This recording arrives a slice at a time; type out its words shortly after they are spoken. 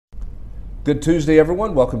Good Tuesday,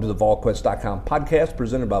 everyone. Welcome to the VolQuest.com podcast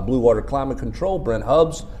presented by Blue Water Climate Control. Brent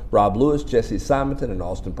Hubbs, Rob Lewis, Jesse Simonton, and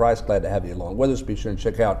Austin Price. Glad to have you along with us. Be sure and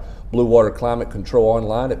check out Blue Water Climate Control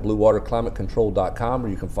online at bluewaterclimatecontrol.com, or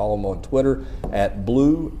you can follow them on Twitter at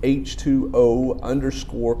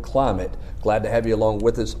blueh2o_climate. Glad to have you along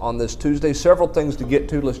with us on this Tuesday. Several things to get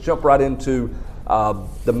to. Let's jump right into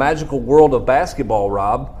the magical world of basketball,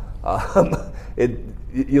 Rob.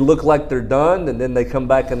 You look like they're done, and then they come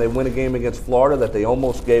back and they win a game against Florida that they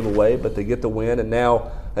almost gave away, but they get the win. And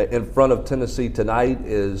now in front of Tennessee tonight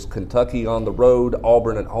is Kentucky on the road,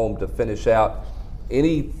 Auburn at home to finish out.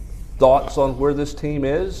 Any thoughts on where this team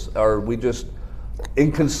is? Or are we just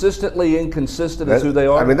inconsistently inconsistent as who they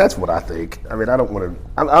are? I mean, that's what I think. I mean, I don't want to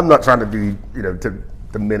 – I'm not trying to be, to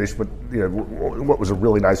diminish what was a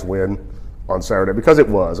really nice win on Saturday, because it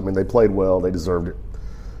was. I mean, they played well. They deserved it.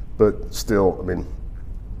 But still, I mean –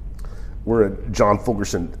 we're a John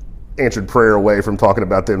Fulkerson answered prayer away from talking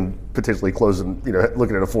about them potentially closing,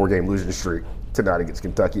 looking at a 4-game losing streak tonight against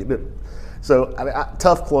Kentucky. So, I mean,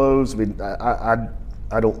 tough close. I mean,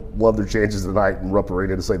 I don't love their chances tonight in Rupp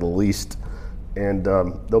Arena, to say the least. And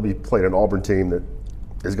they'll be playing an Auburn team that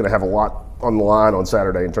is going to have a lot on the line on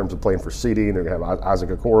Saturday in terms of playing for seeding. They're going to have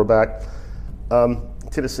Isaac Okoro back.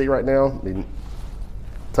 Tennessee right now, I mean,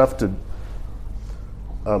 tough to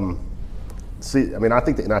see, I mean, I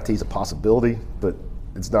think the NIT is a possibility, but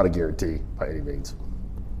it's not a guarantee by any means.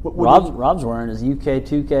 Rob's wearing his UK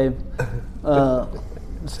 2K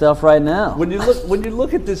stuff right now. When you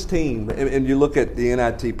look at this team and you look at the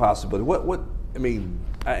NIT possibility, what I mean,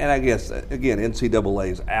 and I guess again,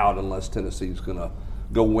 NCAA is out unless Tennessee's going to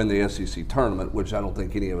go win the SEC tournament, which I don't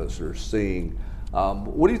think any of us are seeing.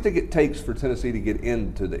 What do you think it takes for Tennessee to get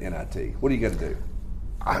into the NIT? What do you got to do?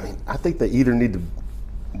 I mean, I think they either need to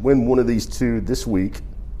win one of these two this week,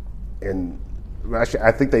 and actually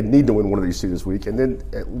I think they need to win one of these two this week, and then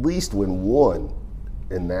at least win one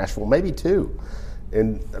in Nashville, maybe two.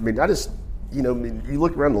 And I mean, you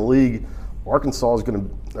look around the league, Arkansas is going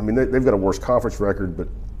to, I mean, they've got a worse conference record, but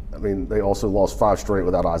I mean, they also lost 5 straight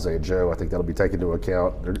without Isaiah Joe. I think that'll be taken into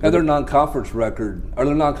account. And their non-conference record, or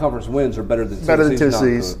their non-conference wins are better than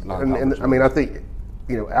Tennessee's. And I mean, I think,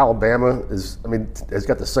 Alabama has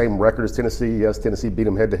got the same record as Tennessee. Yes, Tennessee beat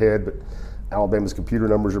them head-to-head, but Alabama's computer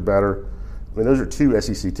numbers are better. I mean, those are 2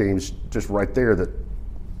 SEC teams just right there that,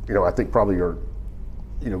 I think probably are,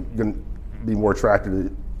 going to be more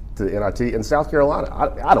attracted to the NIT. And South Carolina,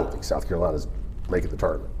 I don't think South Carolina's making the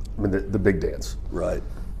tournament. I mean, the big dance. Right.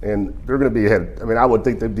 And they're going to be ahead. I mean, I would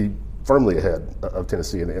think they'd be firmly ahead of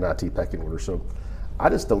Tennessee in the NIT pecking order. So I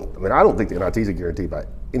don't think the NIT is a guarantee by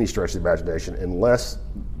any stretch of the imagination, unless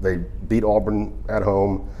they beat Auburn at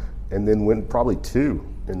home and then win probably 2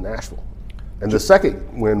 in Nashville. And the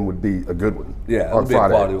second win would be a good one. Yeah, on Friday. Be a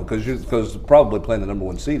quality one, because probably playing the number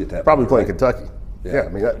 1 seed at that probably point. Probably playing Kentucky. Yeah.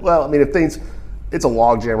 I mean, if things, it's a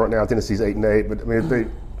logjam right now. Tennessee's 8-8, but I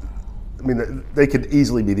mean, they could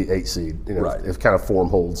easily be the 8 seed, right, if kind of form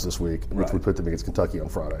holds this week, which would put them against Kentucky on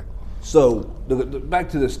Friday. So back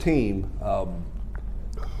to this team.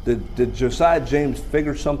 Did Josiah James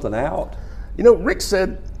figure something out? Rick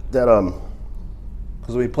said that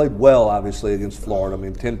because he played well, obviously, against Florida. I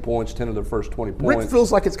mean, 10 points, 10 of their first 20 points. Rick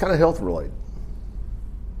feels like it's kind of health related.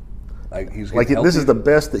 Like he's like this is the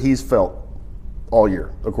best that he's felt all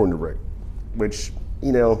year, according to Rick. Which I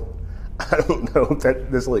don't know if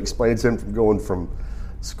that necessarily explains him from going from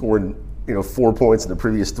scoring 4 points in the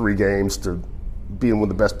previous 3 games to being one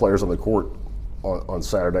of the best players on the court on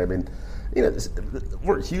Saturday. I mean,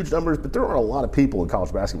 we're huge numbers, but there are a lot of people in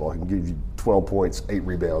college basketball who can give you 12 points, 8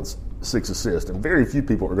 rebounds, 6 assists, and very few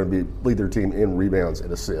people are going to lead their team in rebounds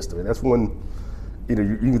and assists. I mean, that's when you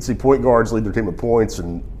can see point guards lead their team in points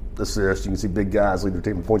and assists. You can see big guys lead their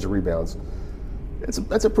team in points and rebounds.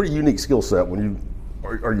 That's a pretty unique skill set when you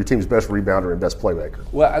are your team's best rebounder and best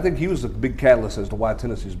playmaker. Well, I think he was a big catalyst as to why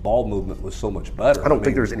Tennessee's ball movement was so much better. I don't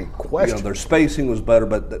think there's any question. Their spacing was better,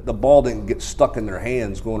 but the ball didn't get stuck in their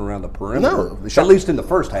hands going around the perimeter. No. At least in the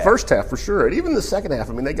first half. First half, for sure. And even the second half,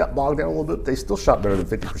 I mean, they got bogged down a little bit. They still shot better than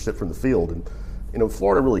 50% from the field. And,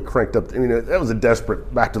 Florida really cranked up. I mean, that was a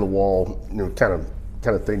desperate back to the wall, kind of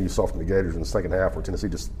thing you saw from the Gators in the second half, where Tennessee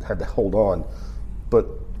just had to hold on. But,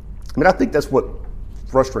 I mean, I think that's what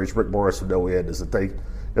frustrates Rick Morris to no end, is that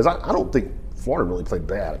because I don't think Florida really played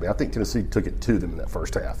bad. I mean, I think Tennessee took it to them in that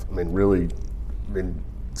first half. I mean, really,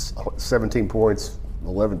 17 points,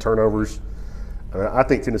 11 turnovers. I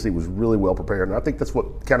think Tennessee was really well prepared, and I think that's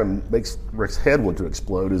what kind of makes Rick's head want to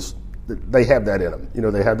explode, is that they have that in them.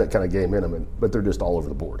 They have that kind of game in them, but they're just all over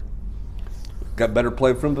the board. Got better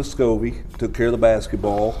play from Vescovi, took care of the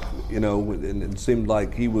basketball, and it seemed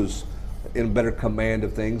like he was in better command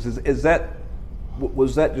of things.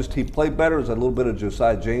 Was that just he played better? Is that a little bit of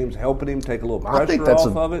Josiah James helping him take a little pressure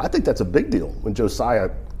off of it? I think that's a big deal when Josiah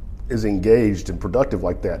is engaged and productive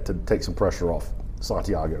like that to take some pressure off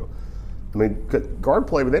Santiago. I mean, guard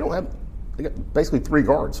play, but they got basically 3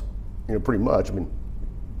 guards, pretty much. I mean,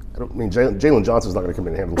 Jalen Johnson's not going to come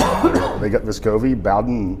in and handle the ball. They got Vescovi,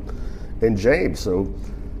 Bowden, and James. So,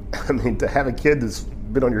 I mean, to have a kid that's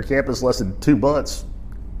been on your campus less than 2 months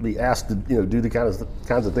be asked to do the kinds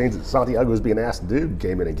of things that Santiago is being asked to do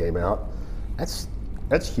game in and game out, that's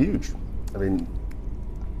huge. I mean,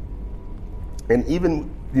 and even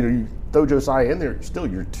you throw Josiah in there, still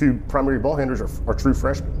your 2 primary ball handlers are true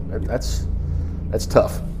freshmen. That's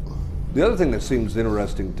tough. The other thing that seems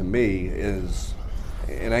interesting to me is,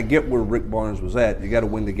 and I get where Rick Barnes was at. You got to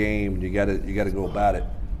win the game. And you got to go about it.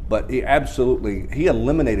 But he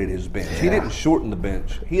eliminated his bench. Yeah. He didn't shorten the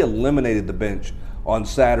bench. He eliminated the bench on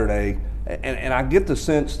Saturday, and I get the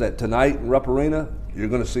sense that tonight in Rupp Arena, you're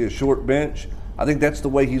going to see a short bench. I think that's the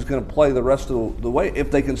way he's going to play the rest of the way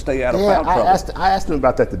if they can stay out of foul trouble. I asked him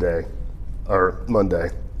about that today, or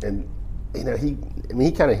Monday, and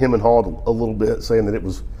he kind of hem and hawed a little bit, saying that it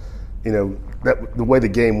was, that the way the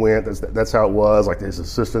game went, that's how it was. Like his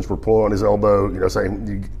assistants were pulling on his elbow,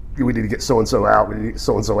 saying we need to get so and so out. We need to get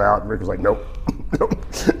so and so out. And Rick was like, nope,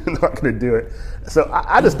 I'm not going to do it. So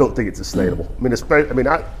I just don't think it's sustainable.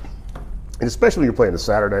 Especially when you're playing a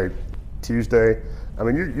Saturday, Tuesday. I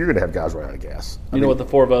mean, you're going to have guys running out of gas. You know what the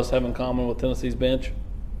 4 of us have in common with Tennessee's bench?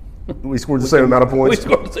 We scored the same amount of points. We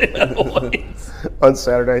scored the same amount of points on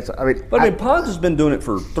Saturday. So, Pons has been doing it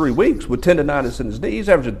for 3 weeks with tendonitis in his knee. He's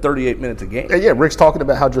averaging 38 minutes a game. Yeah, Rick's talking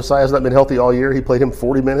about how Josiah's not been healthy all year. He played him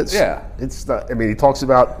 40 minutes. Yeah, it's not. I mean, he talks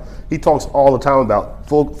all the time about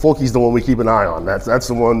Fulke's the one we keep an eye on. That's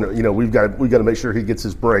the one. We've got to make sure he gets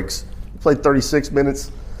his breaks. He played 36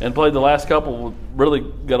 minutes. And played the last couple, really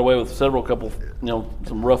got away with some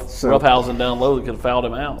rough housing down low that could have fouled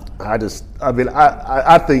him out. I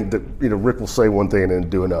think that Rick will say one thing and then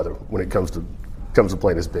do another when it comes to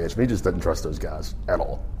playing his bench. He just doesn't trust those guys at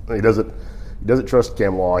all. He doesn't trust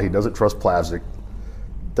Camlaw. He doesn't trust Plavsic.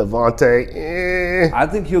 Devontae, I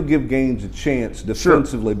think he'll give Gaines a chance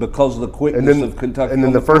defensively because of the quickness of Kentucky. And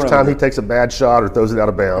then the first time he takes a bad shot or throws it out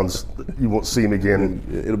of bounds, you won't see him again.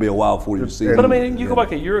 It'll be a while before you see him. But you go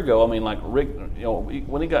back a year ago. Like Rick,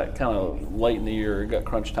 when he got kind of late in the year, it got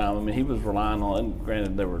crunch time. He was relying on. And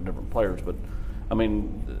granted, there were different players, but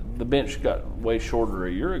the bench got way shorter a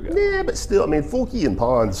year ago. Yeah, but still, Fulke and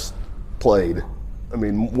Pons played.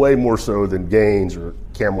 Way more so than Gaines or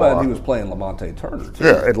Camlaw. Well, he was playing Lamonte Turner, too.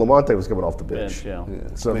 Yeah, and Lamonte was coming off the bench. Yeah.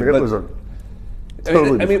 So, it was a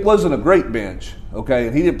totally it wasn't a great bench, okay?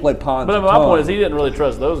 And he didn't play Pons. But my point is he didn't really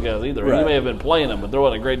trust those guys either. Right. He may have been playing them, but there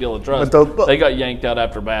wasn't a great deal of trust. They got yanked out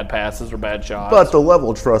after bad passes or bad shots. But the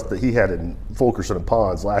level of trust that he had in Fulkerson and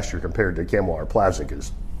Pons last year compared to Camlaw or Plavsic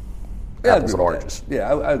is apples and oranges. Yeah,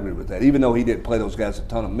 I agree with that. Even though he didn't play those guys a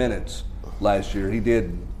ton of minutes last year,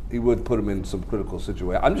 he would put him in some critical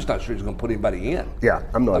situations. I'm just not sure he's going to put anybody in. Yeah,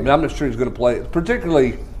 I'm not. I'm not sure he's going to play,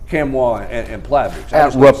 particularly Camlaw and Plavsic. I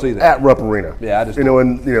just don't see that. At Rupp Arena. Yeah, I just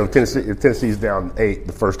Tennessee's down 8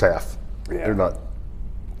 the first half. Yeah. They're not.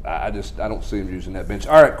 I don't see him using that bench.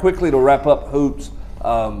 All right, quickly to wrap up hoops.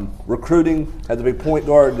 Recruiting had the big point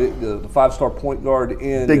guard, the 5-star point guard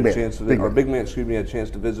in. Big man, had a chance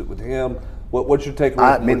to visit with him. What's your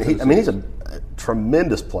takeaway? He's a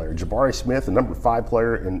tremendous player. Jabari Smith, the number 5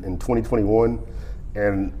 player in 2021,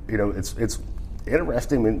 and it's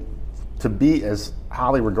interesting to be as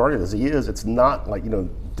highly regarded as he is. It's not like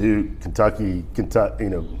Duke, Kentucky,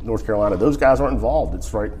 North Carolina. Those guys aren't involved.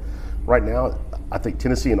 It's right now. I think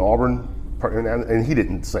Tennessee and Auburn, and he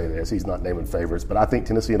didn't say this. He's not naming favorites, but I think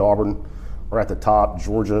Tennessee and Auburn are at the top.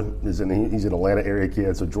 Georgia he's an Atlanta area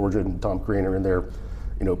kid, so Georgia and Tom Crean are in there.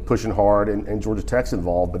 Pushing hard, and Georgia Tech's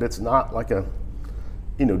involved, but it's not like a,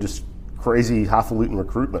 just crazy highfalutin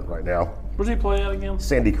recruitment right now. Where's he play at again?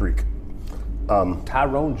 Sandy Creek.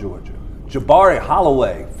 Tyrone, Georgia. Jabari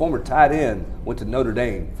Holloway, former tight end, went to Notre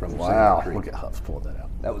Dame from Sandy Creek. Look at Huff's pulling that out.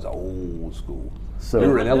 That was old school. So we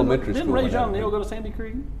were in elementary school. Didn't Ray John Neal go to Sandy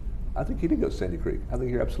Creek? I think he did go to Sandy Creek. I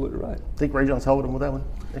think you're absolutely right. Think Ray John's holding him with that one?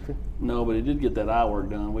 No, but he did get that eye work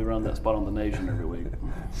done. We run that spot on the Nation every week.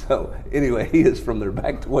 So anyway, he is from there.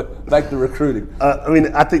 Back to recruiting.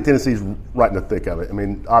 I think Tennessee's right in the thick of it.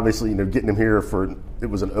 Obviously, getting him here it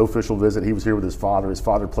was an official visit. He was here with his father. His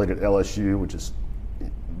father played at LSU, which is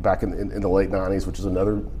back in the late '90s, which is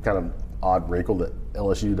another kind of odd wrinkle that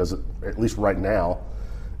LSU doesn't, at least right now,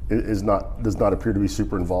 does not appear to be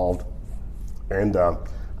super involved. And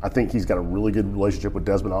I think he's got a really good relationship with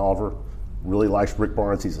Desmond Oliver. really likes Rick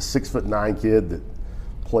Barnes. He's a 6'9" kid that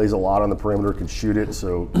plays a lot on the perimeter, can shoot it.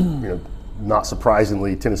 So, not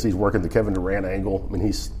surprisingly, Tennessee's working the Kevin Durant angle. I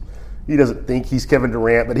mean, he doesn't think he's Kevin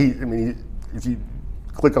Durant, but if you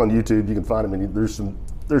click on YouTube, you can find him. And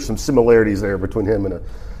there's some similarities there between him and a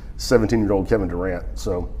 17-year-old Kevin Durant.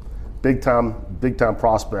 So, big time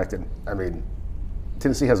prospect. And I mean,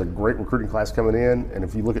 Tennessee has a great recruiting class coming in. And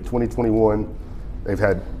if you look at 2021, they've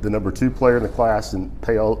had the number 2 player in the class in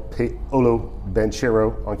Paolo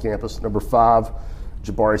Banchero on campus, number 5,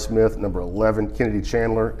 Jabari Smith, number 11, Kennedy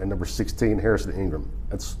Chandler, and number 16, Harrison Ingram.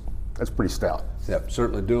 That's pretty stout. Yep,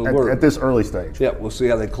 certainly doing work. At this early stage. Yeah, we'll see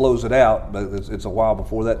how they close it out, but it's a while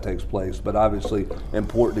before that takes place. But obviously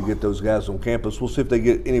important to get those guys on campus. We'll see if they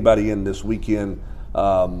get anybody in this weekend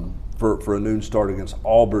for a noon start against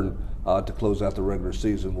Auburn to close out the regular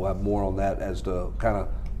season. We'll have more on that as to kind of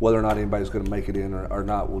whether or not anybody's going to make it in or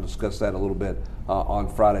not. We'll discuss that a little bit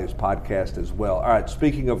on Friday's podcast as well. All right,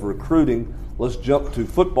 speaking of recruiting, let's jump to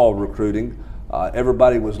football recruiting.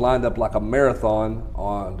 Everybody was lined up like a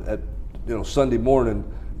marathon at Sunday morning,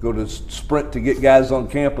 go to sprint to get guys on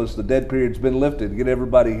campus. The dead period's been lifted. Get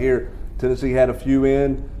everybody here. Tennessee had a few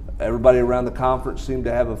in. Everybody around the conference seemed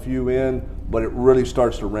to have a few in, but it really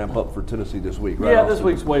starts to ramp up for Tennessee this week, right? Yeah, this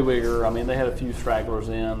week's way bigger. I mean, they had a few stragglers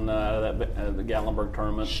in the Gatlinburg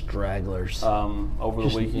tournament. Stragglers. Over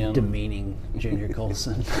the weekend. Demeaning Junior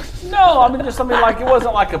Colson. No, like it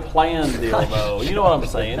wasn't like a planned deal, though. You know what I'm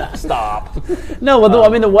saying? Stop. No, well,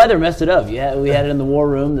 the weather messed it up. We had it in the war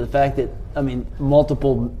room. The fact that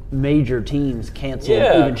multiple major teams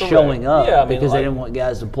canceled showing up because they didn't want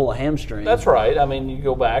guys to pull a hamstring. That's right. I mean, you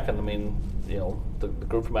go back and the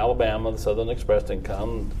group from Alabama, the Southern Express didn't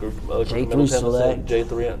come. The group from Middle Tennessee,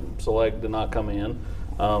 J3 Select did not come in.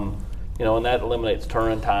 And that eliminates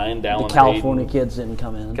Turrentine, Dallin. The California kids didn't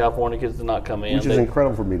come in. California kids did not come in. Which is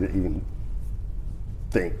incredible for me to even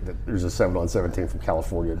think that there's a 7-on-7 team from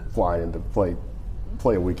California flying in to play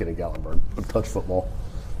a weekend in Gatlinburg of touch football.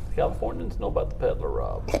 Californians know about the peddler,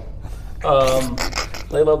 Rob.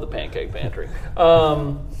 They love the pancake pantry.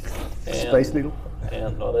 Space Needle?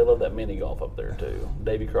 And they love that mini golf up there, too.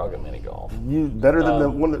 Davy Crockett mini golf. You better than the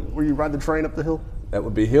one where you ride the train up the hill? That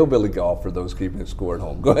would be hillbilly golf for those keeping score at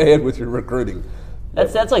home. Go ahead with your recruiting.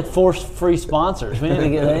 That's like forced free sponsors. They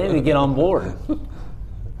need to get on board.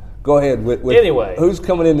 Go ahead. Anyway. Who's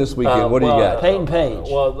coming in this weekend? What do you got? Peyton Page.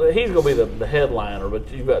 Well, he's going to be the headliner, but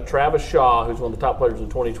you've got Travis Shaw, who's one of the top players in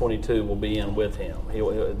 2022, will be in with him. They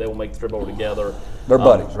will make the trip over together. They're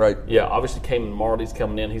buddies, right? Yeah, obviously Cayman Marley's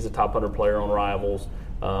coming in. He's a top 100 player on Rivals.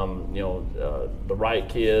 The Wright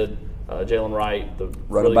kid, Jalen Wright, the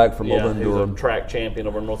running back from over in Durham, who's a track champion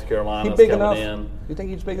over in North Carolina. He's big coming enough. You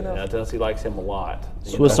think he's big enough? Yeah, Tennessee likes him a lot.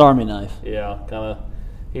 Swiss Army knife. Yeah, kind of.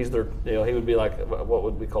 He's their, he would be like what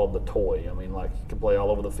would be called the toy. I mean, like he can play all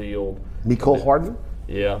over the field. Mecole Hardman?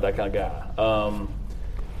 Yeah, that kind of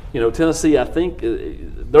guy. Tennessee, I think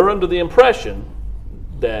they're under the impression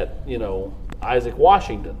that Isaac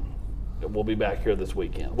Washington will be back here this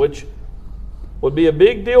weekend, which would be a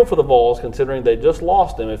big deal for the Vols considering they just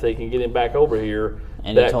lost him if they can get him back over here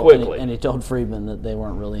quickly. And he told Friedman that they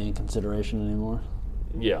weren't really in consideration anymore.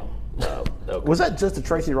 Yeah. Okay. Was that just a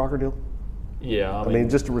Tracy Rocker deal? Yeah, I mean,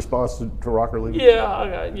 just a response to Rocker leaving?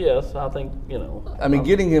 Yeah, yes, I think,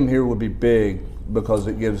 getting him here would be big because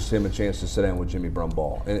it gives him a chance to sit down with Jimmy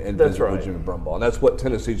Brumbaugh and that's visit right. with Jimmy Brumbaugh. And that's what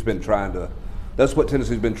Tennessee's been trying to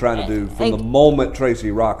do from the moment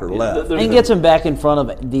Tracy Rocker left. And gets him back in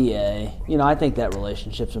front of DA. I think that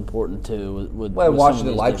relationship's important too. With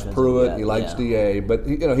Washington likes Pruitt, he likes DA, but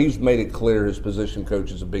he's made it clear his position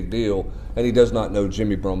coach is a big deal, and he does not know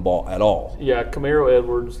Jimmy Brumbaugh at all. Yeah, Camaro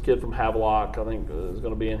Edwards, kid from Havelock, I think is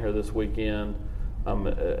going to be in here this weekend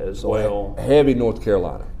as well. Heavy North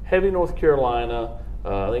Carolina.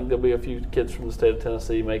 I think there'll be a few kids from the state of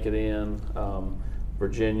Tennessee make it in.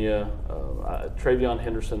 Virginia. Travion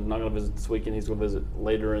Henderson not going to visit this weekend. He's going to visit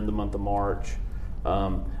later in the month of March.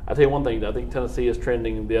 I tell you one thing. I think Tennessee is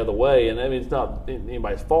trending the other way, and it's not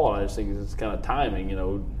anybody's fault. I just think it's kind of timing.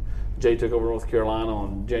 Jay took over North Carolina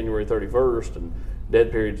on January 31st, and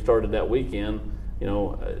dead period started that weekend.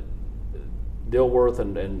 Dilworth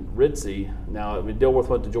and Ritzy. Now, Dilworth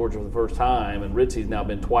went to Georgia for the first time, and Ritzy's now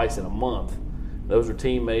been twice in a month. Those are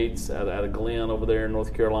teammates out of Glenn over there in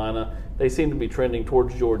North Carolina. They seem to be trending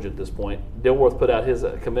towards Georgia at this point. Dilworth put out his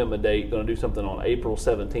commitment date, going to do something on April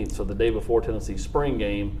 17th, so the day before Tennessee's spring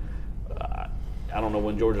game. I don't know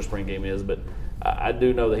when Georgia's spring game is, but I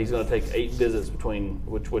do know that he's going to take 8 visits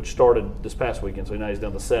which started this past weekend, so now he's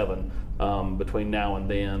down to 7 between now and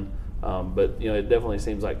then. But it definitely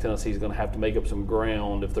seems like Tennessee's going to have to make up some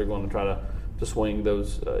ground if they're going to try to swing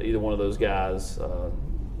those either one of those guys,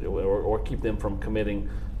 or keep them from committing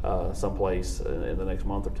someplace in the next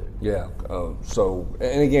month or two. Yeah.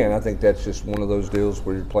 And again, I think that's just one of those deals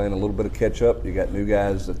where you're playing a little bit of catch up. You got new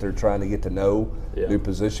guys that they're trying to get to know, new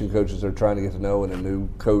position coaches they're trying to get to know, and a new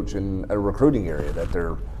coach in a recruiting area that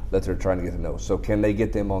they're trying to get to know. So can they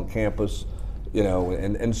get them on campus?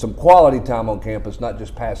 And some quality time on campus, not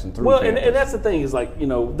just passing through. Well, and that's the thing is like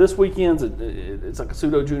this weekend's it's like a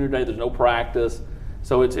pseudo junior day. There's no practice,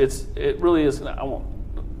 so it really is. I won't.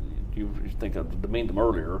 You think of demeaned them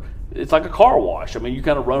earlier. It's like a car wash. I mean, you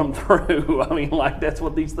kind of run them through. I mean, like that's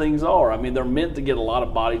what these things are. I mean, they're meant to get a lot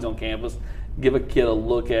of bodies on campus, give a kid a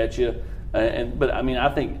look at you, but I mean, I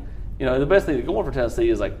think the best thing going for Tennessee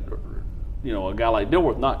is like a guy like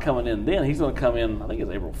Dilworth not coming in. Then he's going to come in. I think it's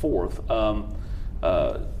April 4th.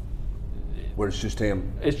 Where it's just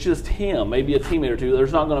him. It's just him, maybe a teammate or two.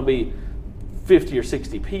 There's not going to be 50 or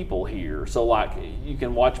 60 people here. So, like, you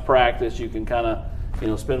can watch practice. You can kind of,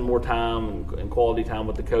 spend more time and quality time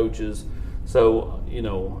with the coaches. So,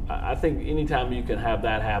 I think anytime you can have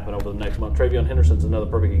that happen over the next month. Travion Henderson's another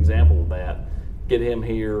perfect example of that. Get him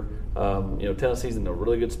here. Tennessee's in a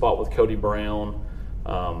really good spot with Cody Brown.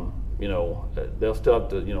 They'll still have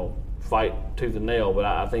to, fight tooth and nail, but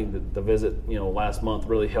I think that the visit, last month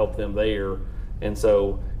really helped them there, and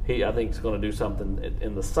so I think he's going to do something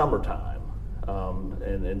in the summertime,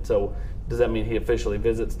 and so does that mean he officially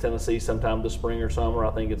visits Tennessee sometime this spring or summer?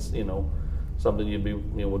 I think it's something you'd be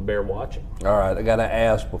would bear watching. All right, I got to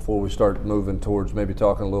ask before we start moving towards maybe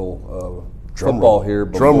talking a little football here.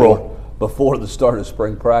 Drum roll. Before the start of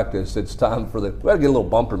spring practice, it's time for we got to get a little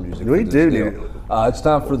bumper music. We do. It's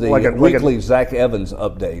time for the weekly Zach Evans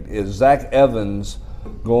update. Is Zach Evans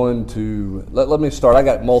going to? Let me start. I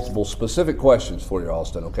got multiple specific questions for you,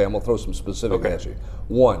 Austin. Okay, I'm gonna throw some specific at you.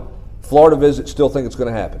 One, Florida visit. Still think it's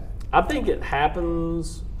going to happen? I think it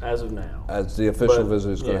happens as of now. As the official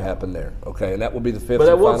visit is going to happen there. Okay, and that will be the fifth. But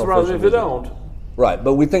that won't surprise me if it don't. Right,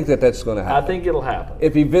 but we think that's going to happen. I think it'll happen.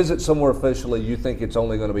 If he visits somewhere officially, you think it's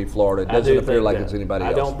only going to be Florida. It doesn't appear like it's anybody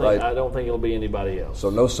else, right? I don't think it'll be anybody else. So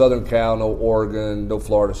no Southern Cal, no Oregon, no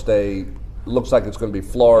Florida State. Looks like it's going to be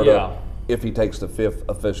Florida if he takes the fifth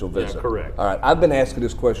official visit. Yeah, correct. All right, I've been asking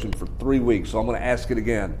this question for 3 weeks, so I'm going to ask it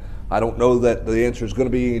again. I don't know that the answer is going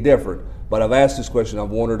to be any different, but I've asked this question. I've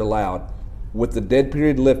wondered aloud. With the dead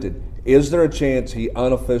period lifted, is there a chance he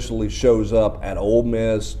unofficially shows up at Ole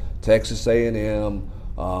Miss, Texas A&M,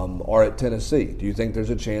 or at Tennessee? Do you think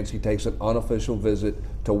there's a chance he takes an unofficial visit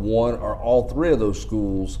to one or all three of those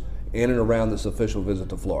schools in and around this official visit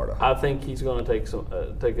to Florida? I think he's going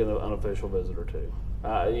to take an unofficial visit or two.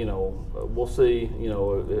 We'll see.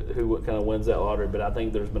 Who kind of wins that lottery, but I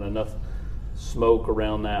think there's been enough smoke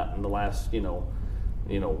around that in the last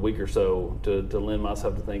week or so to lend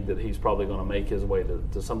myself to think that he's probably going to make his way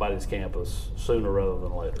to somebody's campus sooner rather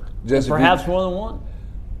than later. Jesse, perhaps more than one.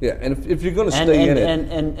 Yeah, and if you're going to stay in it,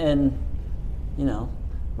 and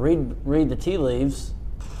read the tea leaves.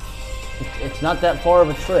 It's not that far of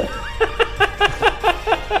a trip.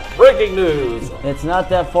 Breaking news. It's not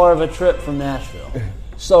that far of a trip from Nashville.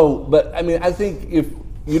 So, but I mean, I think if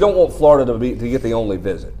you don't want Florida to get the only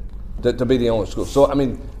visit, to be the only school. So, I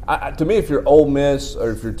mean, to me, if you're Ole Miss or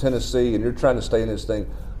if you're Tennessee and you're trying to stay in this thing,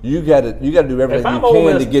 you got to do everything you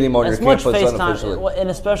can to get him on your campus unofficially. And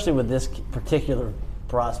especially with this particular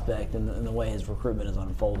prospect and the way his recruitment is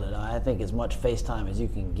unfolded, I think as much FaceTime as you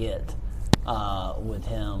can get with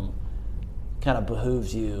him kind of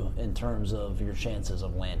behooves you in terms of your chances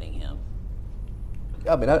of landing him.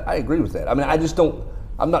 I mean, I agree with that. I mean, I just don't.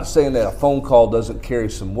 I'm not saying that a phone call doesn't carry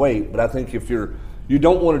some weight, but I think if you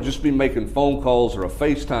don't want to just be making phone calls or a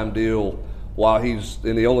FaceTime deal while he's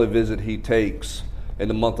in the only visit he takes in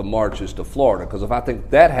the month of March is to Florida. Because if I think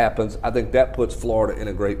that happens, I think that puts Florida in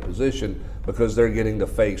a great position because they're getting to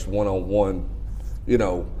face one-on-one,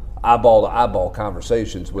 eyeball-to-eyeball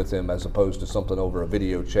conversations with him as opposed to something over a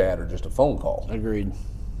video chat or just a phone call. Agreed.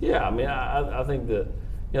 Yeah, I mean, I think that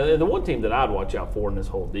the one team that I'd watch out for in this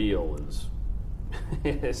whole deal is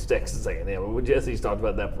it's Texas A&M. Jesse's talked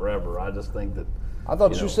about that forever. I just think that. I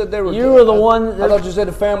thought you said they were. You were the one. I thought you said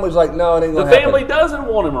the family's like, no, it ain't gonna happen. The family doesn't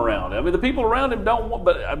want him around. I mean, the people around him don't want.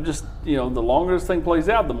 But I'm just, the longer this thing plays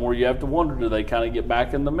out, the more you have to wonder: do they kind of get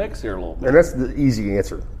back in the mix here a little bit? And that's the easy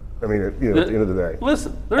answer. I mean, at the end of the day.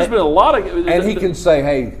 Listen, there's been a lot of. And he can say,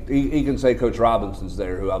 hey, he can say Coach Robinson's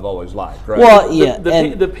there, who I've always liked, right? Well, yeah.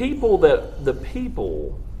 The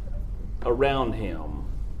people around him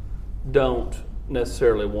don't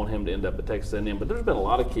necessarily want him to end up at Texas A&M, but there's been a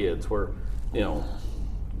lot of kids where,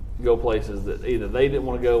 go places that either they didn't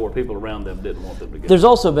want to go or people around them didn't want them to go. There's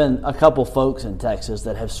also been a couple folks in Texas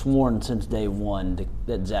that have sworn since day one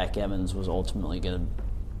that Zach Evans was ultimately going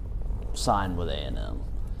to sign with A&M.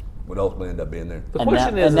 Would ultimately end up being there. The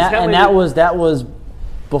question is that was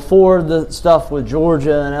before the stuff with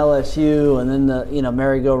Georgia and LSU, and then the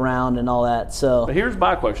merry-go-round and all that. So, but here's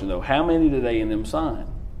my question though: how many did A&M sign?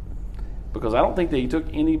 Because I don't think they took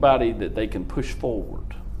anybody that they can push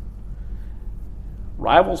forward.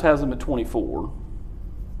 Rivals has them at 24.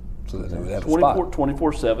 So they would have a spot.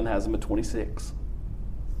 24/7 has them at 26.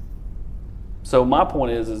 So my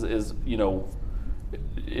point is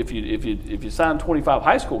if you sign 25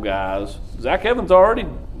 high school guys, Zach Evans already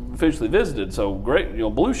officially visited. So great,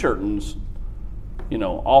 blue shirting's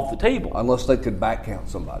off the table. Unless they could back count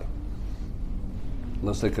somebody.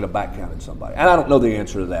 Unless they could have back counted somebody. And I don't know the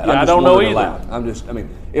answer to that. Yeah, I don't know either.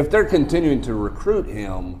 If they're continuing to recruit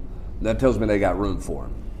him, that tells me they got room for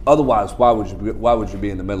him. Otherwise, why would you be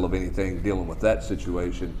in the middle of anything dealing with that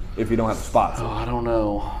situation if you don't have a spot for him? I don't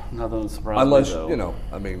know. Nothing surprising. Unless,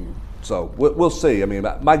 so we'll see. I mean,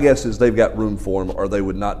 my guess is they've got room for him, or they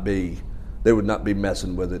would not be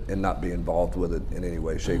messing with it and not be involved with it in any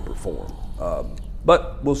way, shape, or form.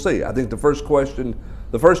 But we'll see. I think the first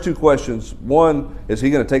two questions, one, is he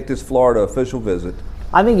going to take this Florida official visit?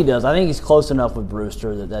 I think he does. I think he's close enough with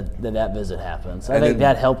Brewster that visit happens. I think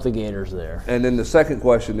that helped the Gators there. And then the second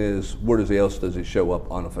question is, where does he show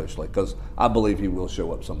up unofficially? Because I believe he will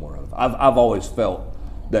show up somewhere else. I've always felt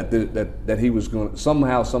that he was going to,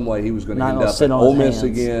 somehow, some way, he was going to end up at Ole Miss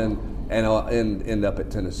again and end up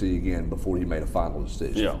at Tennessee again before he made a final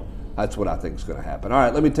decision. Yeah. That's what I think is going to happen. All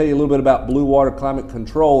right, let me tell you a little bit about Blue Water Climate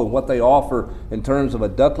Control and what they offer in terms of a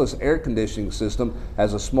ductless air conditioning system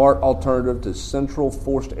as a smart alternative to central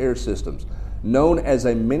forced air systems. Known as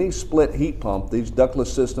a mini-split heat pump, these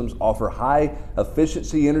ductless systems offer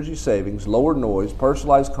high-efficiency energy savings, lower noise,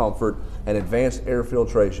 personalized comfort, and advanced air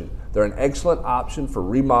filtration. They're an excellent option for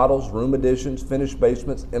remodels, room additions, finished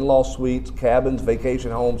basements, in-law suites, cabins,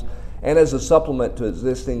 vacation homes, and as a supplement to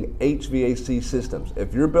existing HVAC systems.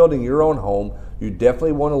 If you're building your own home, you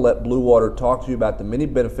definitely want to let Blue Water talk to you about the many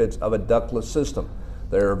benefits of a ductless system.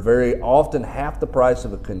 They're very often half the price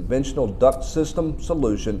of a conventional duct system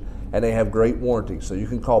solution, and they have great warranties. So you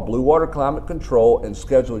can call Blue Water Climate Control and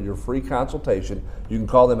schedule your free consultation. You can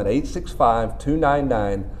call them at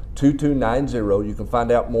 865-299-2290. You can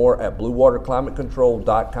find out more at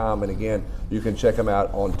bluewaterclimatecontrol.com, and again, you can check them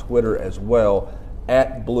out on Twitter as well,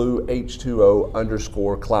 at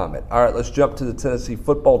BlueH2O_climate. All right, let's jump to the Tennessee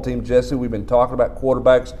football team. Jesse, we've been talking about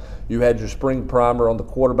quarterbacks. You had your spring primer on the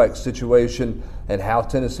quarterback situation and how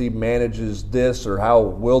Tennessee manages this, or how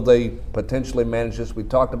will they potentially manage this. We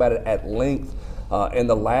talked about it at length in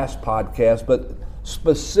the last podcast, but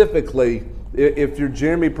specifically, if you're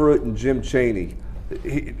Jeremy Pruitt and Jim Chaney,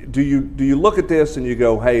 do you look at this and you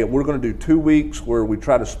go, hey, we're going to do 2 weeks where we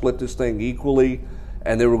try to split this thing equally,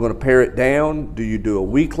 and then we're going to pare it down? Do you do a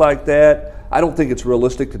week like that? I don't think it's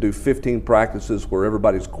realistic to do 15 practices where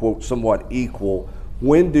everybody's, quote, somewhat equal.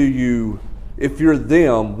 When do you, if you're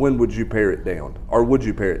them, when would you pare it down? Or would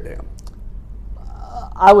you pare it down?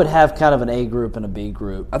 I would have kind of an A group and a B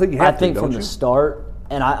group. I think you have to, from the start.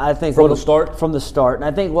 And I think from the start? From the start. And I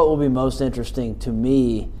think what will be most interesting to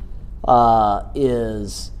me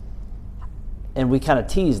is, and we kind of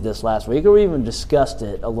teased this last week, or we even discussed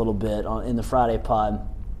it a little bit in the Friday pod,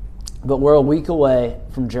 but we're a week away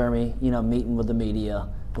from Jeremy, meeting with the media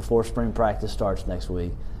before spring practice starts next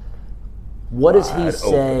week. What does he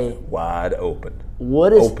say? Wide open.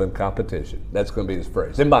 What is open competition? That's going to be his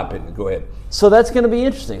phrase, in my opinion. Go ahead. So that's going to be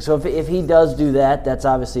interesting. So if he does do that, that's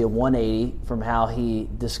obviously a 180 from how he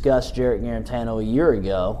discussed Jarrett Garantano a year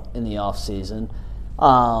ago in the offseason.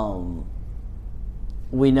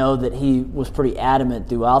 We know that he was pretty adamant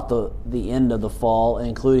throughout the end of the fall,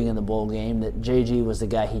 including in the bowl game, that JG was the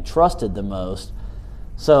guy he trusted the most.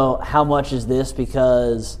 So how much is this?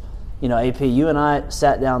 Because, AP, you and I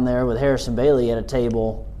sat down there with Harrison Bailey at a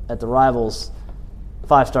table at the Rivals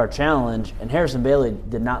 5-Star Challenge, and Harrison Bailey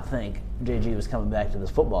did not think JG was coming back to this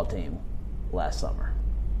football team last summer.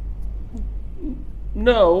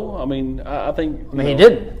 No, I think... he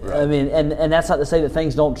didn't. Right. And that's not to say that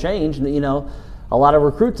things don't change. A lot of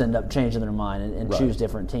recruits end up changing their mind and choose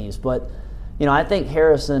different teams. But, I think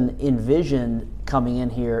Harrison envisioned coming in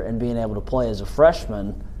here and being able to play as a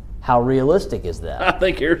freshman. How realistic is that? I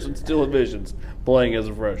think Harrison still envisions playing as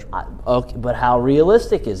a freshman. Okay, but how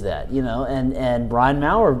realistic is that? And Brian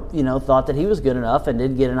Maurer, thought that he was good enough and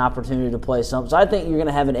did get an opportunity to play some. So I think you're going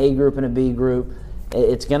to have an A group and a B group.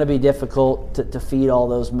 It's going to be difficult to feed all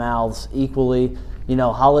those mouths equally.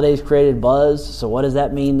 Holiday's created buzz. So what does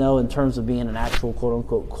that mean, though, in terms of being an actual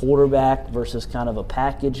quote-unquote quarterback versus kind of a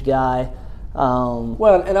package guy?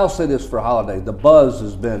 Well, and I'll say this for Holiday: the buzz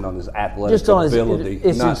has been on his athletic Just on ability,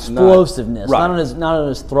 his explosiveness, right. not on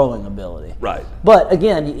his throwing ability. Right. But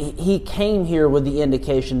again, he came here with the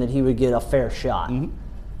indication that he would get a fair shot. Mm-hmm.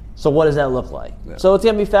 So what does that look like? Yeah. So it's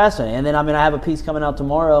going to be fascinating. And then, I have a piece coming out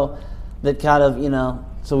tomorrow that kind of,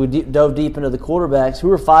 so we dove deep into the quarterbacks.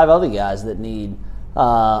 Who are 5 other guys that need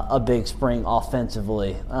a big spring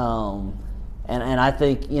offensively? And I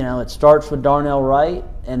think, it starts with Darnell Wright,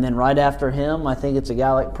 and then right after him, I think it's a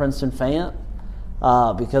guy like Princeton Fant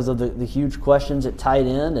because of the huge questions at tight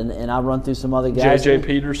end, and I run through some other guys. J.J.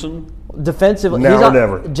 Peterson? Defensively, now or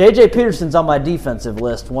never. J.J. Peterson's on my defensive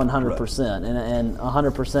list 100%, and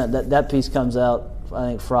 100%. That piece comes out, I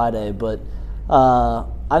think, Friday. But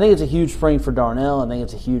I think it's a huge spring for Darnell. I think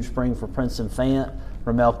it's a huge spring for Princeton Fant,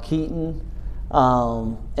 Ramel Keaton.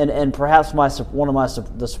 And perhaps one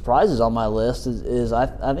of the surprises on my list is I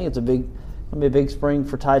think it's gonna be a big spring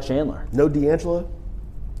for Ty Chandler. No D'Angelo?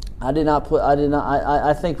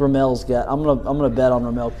 I think Ramel's got. I'm gonna bet on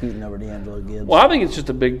Ramel Keaton over D'Angelo Gibbs. Well, I think it's just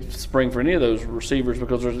a big spring for any of those receivers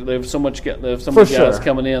because they have so much guys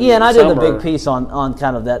coming in. Yeah, and I did a big piece on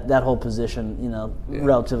kind of that whole position,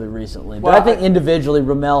 relatively recently. But I think individually,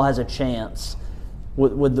 Ramel has a chance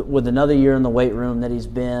with another year in the weight room that he's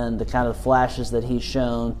been, the kind of flashes that he's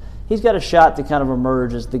shown. He's got a shot to kind of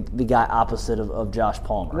emerge as the guy opposite of Josh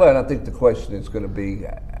Palmer. Well, and I think the question is going to be,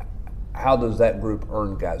 how does that group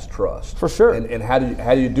earn guys' trust? For sure. And how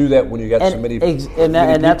do you do that when you got so many? And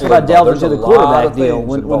that's what I delved into the quarterback deal.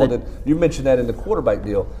 You mentioned that in the quarterback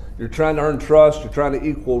deal. You're trying to earn trust. You're trying to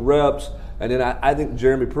equal reps. And then I think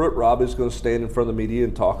Jeremy Pruitt, Rob, is going to stand in front of the media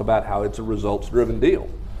and talk about how it's a results-driven deal.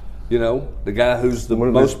 The guy who's the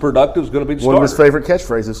most productive is going to be the starter. One of his favorite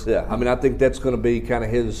catchphrases. Yeah, I think that's going to be kind of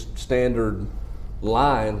his standard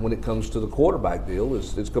line when it comes to the quarterback deal.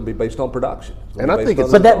 It's going to be based on production. And I think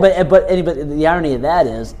it's but the irony of that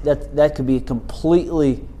is that could be a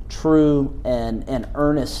completely true and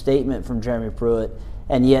earnest statement from Jeremy Pruitt,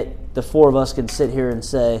 and yet the 4 of us can sit here and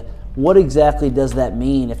say, what exactly does that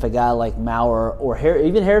mean if a guy like Maurer or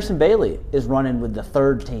even Harrison Bailey is running with the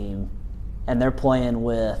third team and they're playing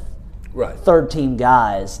with third-team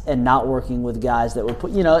guys and not working with guys that would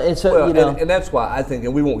put, And that's why I think,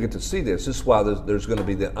 and we won't get to see this is why there's going to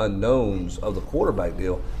be the unknowns of the quarterback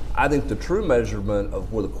deal. I think the true measurement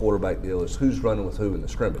of where the quarterback deal is who's running with who in the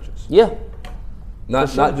scrimmages. Yeah. Not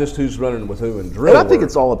just who's running with who in drill. And I think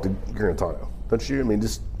it's all up to Garantano, don't you? I mean,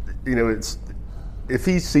 just, it's if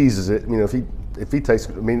he seizes it, if he takes,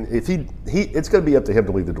 it's going to be up to him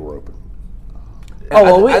to leave the door open.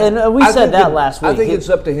 We said that last week. I think it's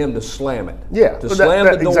up to him to slam it. Yeah. To slam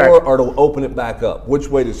the door or to open it back up. Which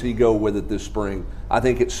way does he go with it this spring? I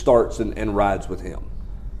think it starts and rides with him.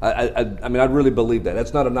 I really believe that.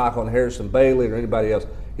 That's not a knock on Harrison Bailey or anybody else.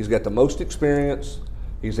 He's got the most experience.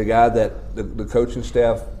 He's a guy that the coaching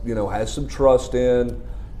staff, has some trust in.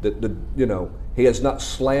 He has not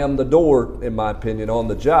slammed the door, in my opinion, on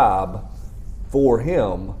the job for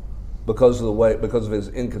him because of his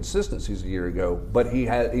inconsistencies a year ago. But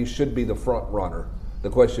he should be the front runner. The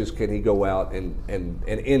question is, can he go out and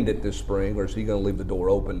end it this spring, or is he going to leave the door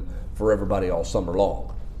open for everybody all summer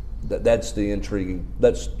long? That's the intriguing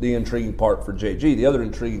part for JG. The other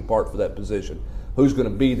intriguing part for that position, who's going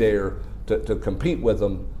to be there to compete with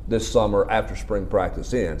them this summer after spring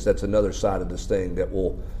practice ends. That's another side of this thing that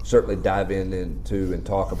we'll certainly dive into and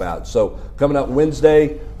talk about. So coming up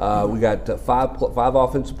Wednesday, we got five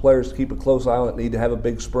offensive players to keep a close eye on that need to have a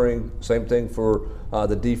big spring. Same thing for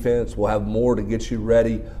the defense. We'll have more to get you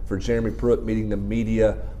ready for Jeremy Pruitt meeting the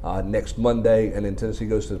media next Monday, and then Tennessee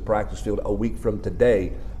goes to the practice field a week from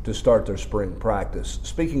today to start their spring practice.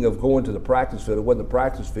 Speaking of going to the practice field, it wasn't the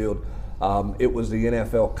practice field. It was the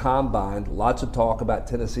NFL Combine. Lots of talk about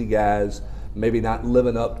Tennessee guys maybe not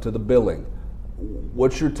living up to the billing.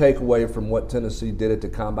 What's your takeaway from what Tennessee did at the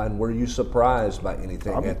Combine? Were you surprised by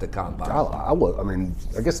anything at the Combine?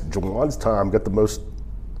 I guess Jawan's time got the most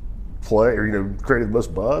play, or created the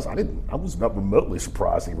most buzz. I was not remotely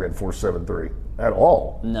surprised he ran 4.73 at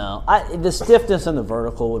all. No, the stiffness in the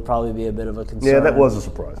vertical would probably be a bit of a concern. Yeah, that was a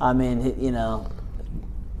surprise. I mean,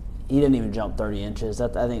 he didn't even jump 30 inches. I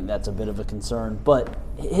think that's a bit of a concern. But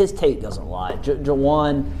his tape doesn't lie.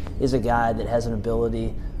 Jawan is a guy that has an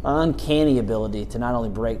uncanny ability to not only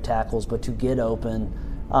break tackles, but to get open.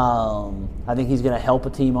 I think he's going to help a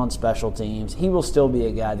team on special teams. He will still be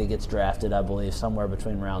a guy that gets drafted, I believe, somewhere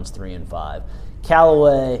between rounds 3 and 5.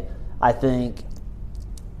 Callaway, I think,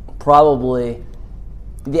 probably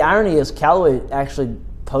 – the irony is Callaway actually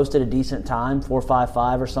posted a decent time,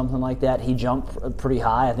 4.55 or something like that. He jumped pretty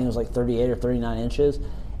high. I think it was like 38 or 39 inches.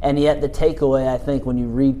 And yet the takeaway, I think, when you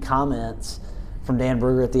read comments from Dan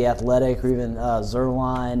Brugger at The Athletic or even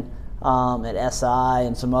Zerline at SI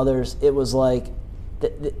and some others, it was like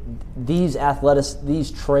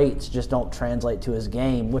these traits just don't translate to his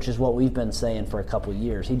game, which is what we've been saying for a couple of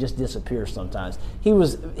years. He just disappears sometimes. He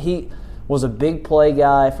was a big play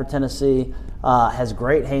guy for Tennessee, has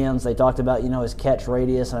great hands. They talked about, his catch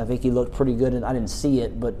radius, and I think he looked pretty good. And I didn't see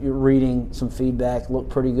it, but you're reading some feedback, looked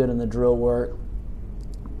pretty good in the drill work.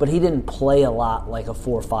 But he didn't play a lot like a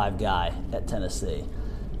 4-5 guy at Tennessee.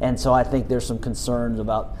 And so I think there's some concerns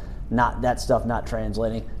about that stuff not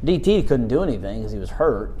translating. DT couldn't do anything because he was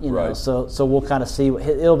hurt, Right. So we'll kind of see.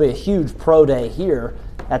 It'll be a huge pro day here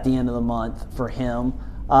at the end of the month for him.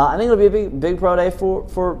 I think it'll be a big pro day for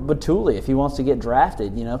Batuli if he wants to get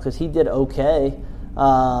drafted, because he did okay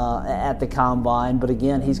at the combine. But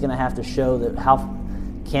again, he's going to have to show that how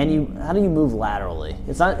do you move laterally?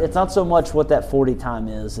 It's not so much what that 40 time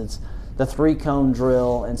is. It's the 3-cone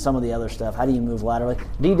drill and some of the other stuff. How do you move laterally?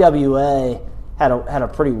 DWA had a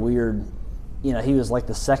pretty weird, he was like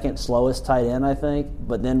the second slowest tight end, I think,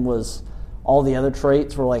 but then all the other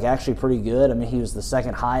traits were like actually pretty good. I mean, he was the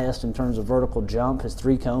second highest in terms of vertical jump. His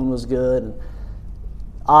 3-cone was good. And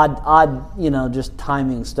odd, just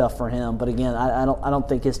timing stuff for him. But again, I don't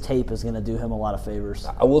think his tape is going to do him a lot of favors.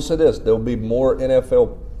 I will say this: there'll be more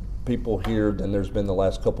NFL people here than there's been the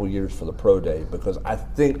last couple of years for the pro day, because I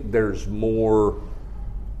think there's more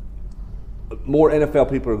NFL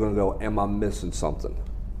people are going to go, am I missing something?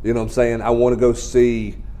 You know what I'm saying? I want to go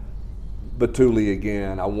see Batuli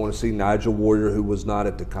again. I want to see Nigel Warrior, who was not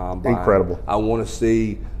at the combine. Incredible. I want to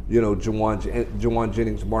see, Juwan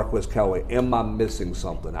Jennings, Marquez Callaway. Am I missing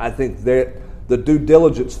something? I think that the due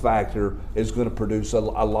diligence factor is going to produce a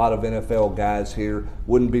lot of NFL guys here.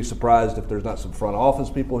 Wouldn't be surprised if there's not some front office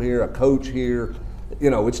people here, a coach here.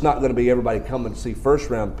 It's not going to be everybody coming to see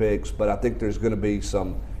first-round picks, but I think there's going to be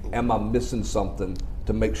some, am I missing something,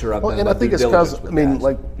 to make sure I've done and my I think due it's diligence because, with guys.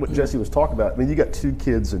 like what Jesse was talking about, you got two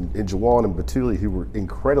kids in Juwan and Batuli who were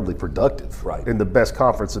incredibly productive Right. in the best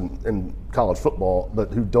conference in college football,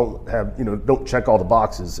 but who don't have, don't check all the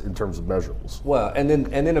boxes in terms of measurables. Well, and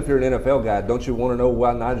then if you're an NFL guy, don't you want to know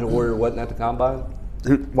why Nigel Warrior wasn't at the combine?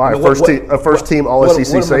 Why a first team All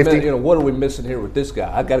SEC safety? What are we missing here with this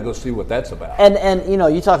guy? I got to go see what that's about. And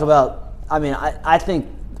you talk about. I think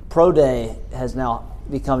pro day has now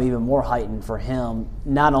become even more heightened for him,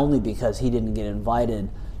 not only because he didn't get invited,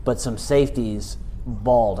 but some safeties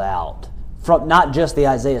balled out. From not just the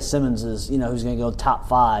Isaiah Simmonses, who's going to go top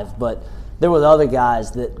 5, but there were other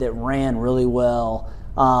guys that ran really well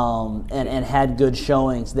and had good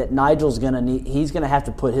showings that Nigel's going to need. He's going to have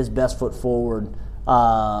to put his best foot forward,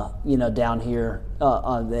 down here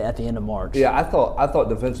at the end of March. Yeah, I thought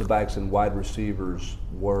defensive backs and wide receivers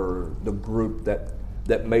were the group that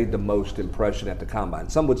made the most impression at the combine.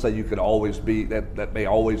 Some would say you could always be that may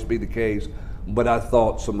always be the case, but I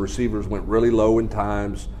thought some receivers went really low in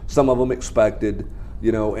times. Some of them expected,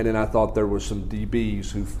 and then I thought there were some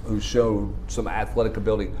DBs who showed some athletic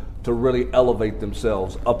ability to really elevate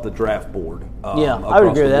themselves up the draft board. Yeah, I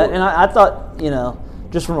would agree with that. And I thought,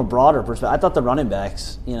 just from a broader perspective, I thought the running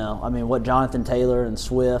backs, what Jonathan Taylor and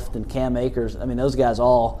Swift and Cam Akers, those guys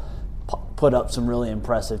all put up some really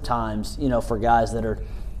impressive times, for guys that are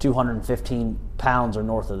 215 pounds or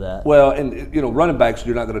north of that. Well, and running backs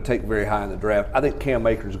you're not going to take very high in the draft. I think Cam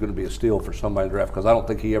Akers is going to be a steal for somebody in the draft because I don't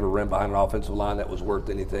think he ever ran behind an offensive line that was worth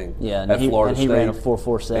anything. Yeah, and at Florida State. He ran a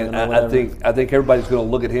 4.47. And or whatever. I think everybody's going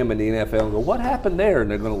to look at him in the NFL and go, "What happened there?" And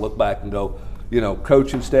they're going to look back and go,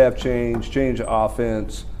 coaching staff change of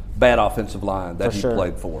offense. Bad offensive line that he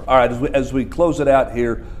played for. All right, as we close it out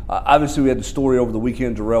here, obviously we had the story over the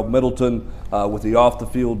weekend, Jarrell Middleton with the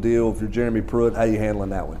off-the-field deal. If you're Jeremy Pruitt, how are you handling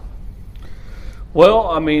that one?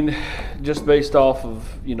 Well, just based off of,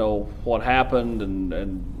 what happened and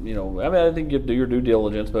I think you have to do your due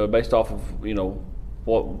diligence, but based off of,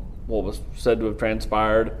 what was said to have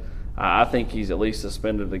transpired, I think he's at least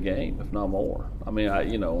suspended the game, if not more.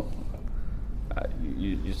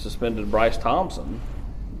 You suspended Bryce Thompson.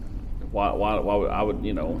 Why I would,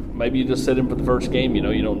 maybe you just sit him for the first game, you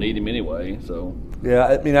don't need him anyway, so. Yeah,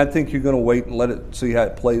 I think you're going to wait and let it see how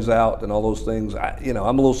it plays out and all those things. I'm a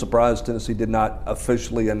little surprised Tennessee did not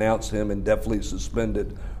officially announce him indefinitely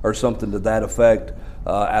suspended or something to that effect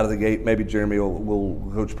out of the gate. Maybe Jeremy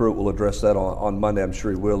Coach Pruitt will address that on Monday. I'm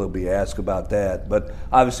sure he will. He'll be asked about that. But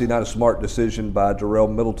obviously not a smart decision by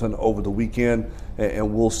Jarrell Middleton over the weekend,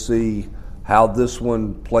 and we'll see how this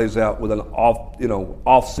one plays out with an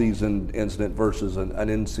off-season incident versus an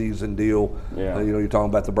in-season deal. Yeah. You're talking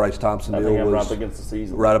about the Bryce Thompson deal. Right up against the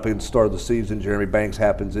season. Right up against the start of the season. Jeremy Banks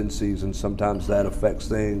happens in season. Sometimes that affects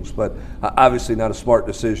things, but obviously not a smart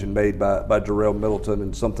decision made by Jarrell Middleton,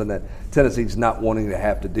 and something that Tennessee's not wanting to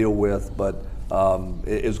have to deal with, but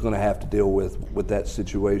is going to have to deal with that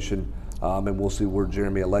situation. And we'll see where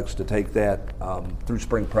Jeremy elects to take that through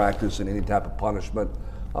spring practice and any type of punishment.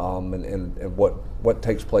 And what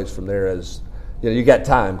takes place from there is, you got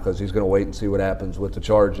time, because he's going to wait and see what happens with the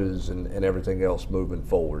charges and everything else moving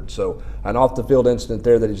forward. So an off-the-field incident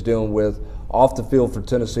there that he's dealing with. Off the field for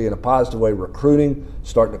Tennessee in a positive way, recruiting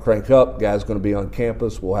starting to crank up. Guys going to be on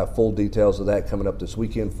campus. We'll have full details of that coming up this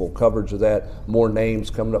weekend, full coverage of that. More names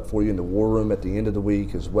coming up for you in the War Room at the end of the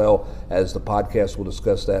week, as well as the podcast. We'll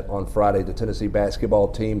discuss that on Friday. The Tennessee basketball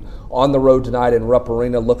team on the road tonight in Rupp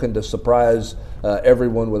Arena, looking to surprise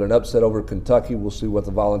everyone with an upset over Kentucky. We'll see what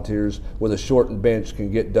the Volunteers with a shortened bench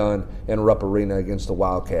can get done in Rupp Arena against the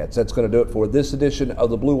Wildcats. That's going to do it for this edition of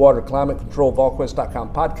the Blue Water Climate Control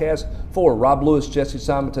VolQuest.com podcast. For Rob Lewis, Jesse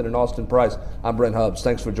Simonton, and Austin Price, I'm Brent Hubbs.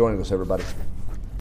 Thanks for joining us, everybody.